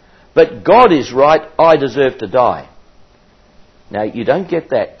Christ. But God is right, I deserve to die. Now, you don't get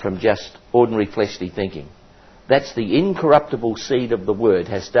that from just ordinary fleshly thinking. That's the incorruptible seed of the Word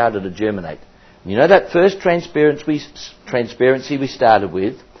has started to germinate. You know that first transparency we started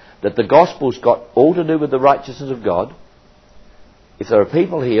with, that the gospel's got all to do with the righteousness of God? If there are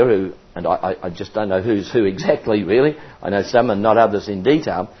people here who, and I just don't know who's who exactly really, I know some and not others in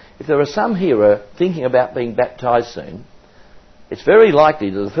detail, if there are some here who are thinking about being baptised soon, it's very likely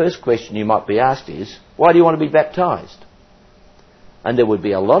that the first question you might be asked is, why do you want to be baptised? And there would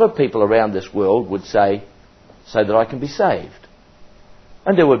be a lot of people around this world would say, so that I can be saved.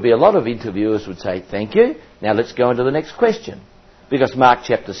 And there would be a lot of interviewers would say, thank you, now let's go on to the next question. Because Mark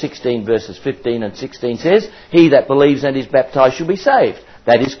chapter 16 verses 15 and 16 says, he that believes and is baptised shall be saved.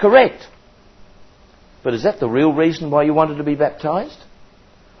 That is correct. But is that the real reason why you wanted to be baptised?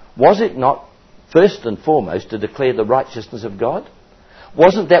 Was it not, first and foremost, to declare the righteousness of God?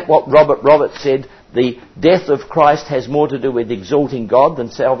 Wasn't that what Robert Roberts said, the death of Christ has more to do with exalting God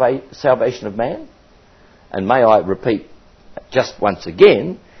than salvation of man? And may I repeat just once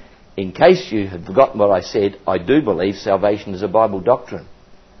again, in case you had forgotten what I said, I do believe salvation is a Bible doctrine.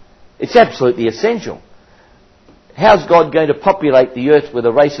 It's absolutely essential. How's God going to populate the earth with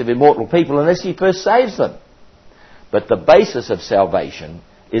a race of immortal people unless he first saves them? But the basis of salvation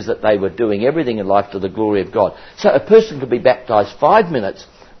is that they were doing everything in life to the glory of God. So a person could be baptised 5 minutes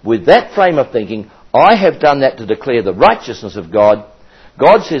with that frame of thinking, I have done that to declare the righteousness of God.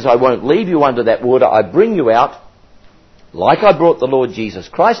 God says, I won't leave you under that water, I bring you out, like I brought the Lord Jesus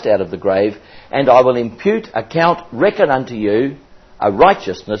Christ out of the grave, and I will impute, reckon unto you a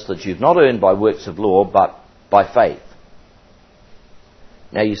righteousness that you've not earned by works of law, but by faith.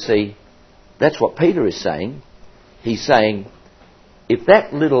 Now you see, that's what Peter is saying. He's saying, if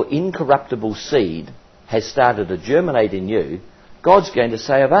that little incorruptible seed has started to germinate in you, God's going to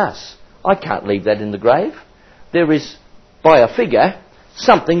say of us, I can't leave that in the grave. There is, by a figure,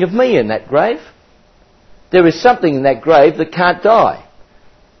 something of me in that grave. There is something in that grave that can't die.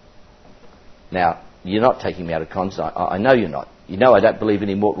 Now, you're not taking me out of context. I know you're not. You know I don't believe in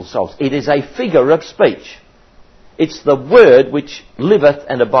immortal souls. It is a figure of speech. It's the word which liveth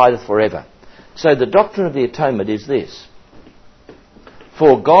and abideth forever. So the doctrine of the atonement is this.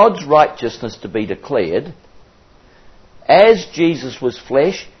 For God's righteousness to be declared, as Jesus was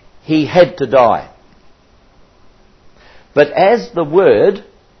flesh, he had to die. But as the Word,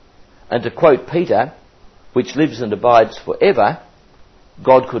 and to quote Peter, which lives and abides forever,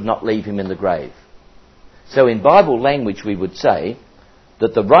 God could not leave him in the grave. So in Bible language we would say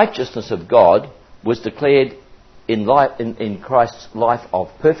that the righteousness of God was declared in Christ's life of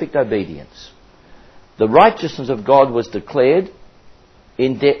perfect obedience. The righteousness of God was declared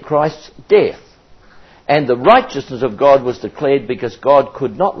in Christ's death. And the righteousness of God was declared because God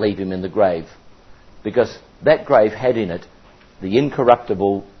could not leave him in the grave, because that grave had in it the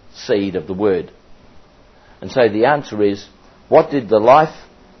incorruptible seed of the Word. And so the answer is, what did the life,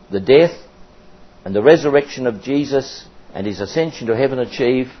 the death, and the resurrection of Jesus and his ascension to heaven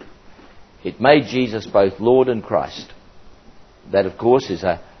achieve? It made Jesus both Lord and Christ. That, of course, is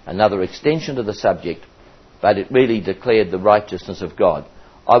another extension to the subject, but it really declared the righteousness of God.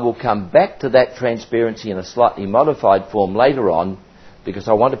 I will come back to that transparency in a slightly modified form later on, because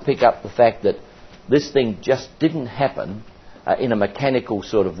I want to pick up the fact that this thing just didn't happen in a mechanical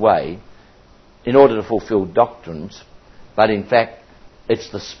sort of way in order to fulfill doctrines, but in fact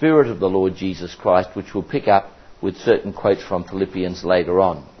it's the Spirit of the Lord Jesus Christ, which we'll pick up with certain quotes from Philippians later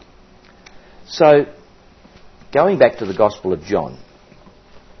on. So, going back to the Gospel of John,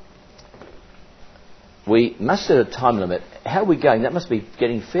 we must set a time limit. How are we going? That must be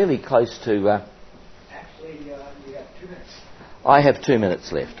getting fairly close to... Actually, you have 2 minutes. I have 2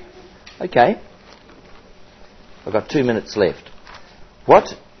 minutes left. Okay. I've got 2 minutes left. What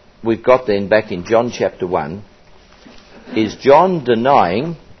we've got then back in John chapter 1 is John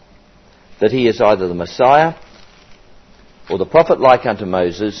denying that he is either the Messiah or the prophet like unto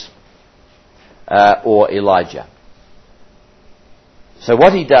Moses or Elijah. So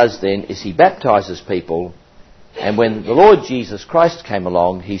what he does then is he baptizes people, and when the Lord Jesus Christ came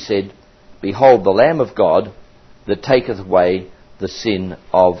along, he said, Behold the Lamb of God that taketh away the sin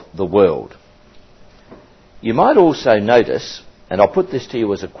of the world. You might also notice, and I'll put this to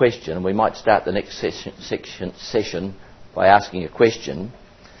you as a question, and we might start the next session by asking a question.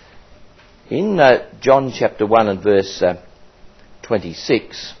 In John chapter 1 and verse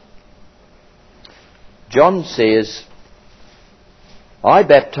 26, John says, I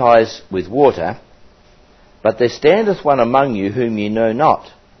baptize with water, but there standeth one among you whom ye know not.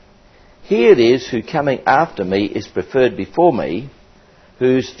 He it is who coming after me is preferred before me,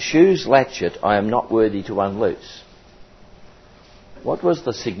 whose shoes latchet I am not worthy to unloose. What was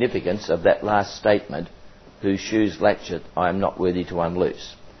the significance of that last statement, whose shoes latchet I am not worthy to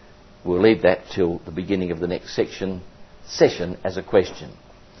unloose? We'll leave that till the beginning of the next session as a question.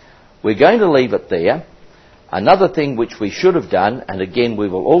 We're going to leave it there. Another thing which we should have done, and again we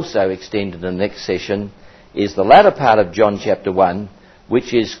will also extend in the next session, is the latter part of John chapter 1,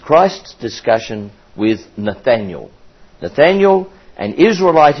 which is Christ's discussion with Nathanael. Nathanael, an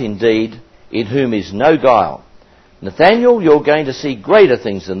Israelite indeed, in whom is no guile. Nathanael, you're going to see greater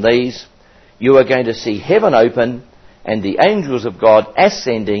things than these. You are going to see heaven open and the angels of God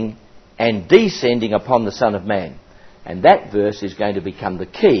ascending and descending upon the Son of Man. And that verse is going to become the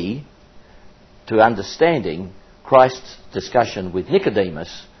key to understanding Christ's discussion with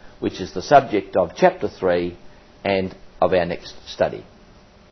Nicodemus, which is the subject of chapter 3 and of our next study.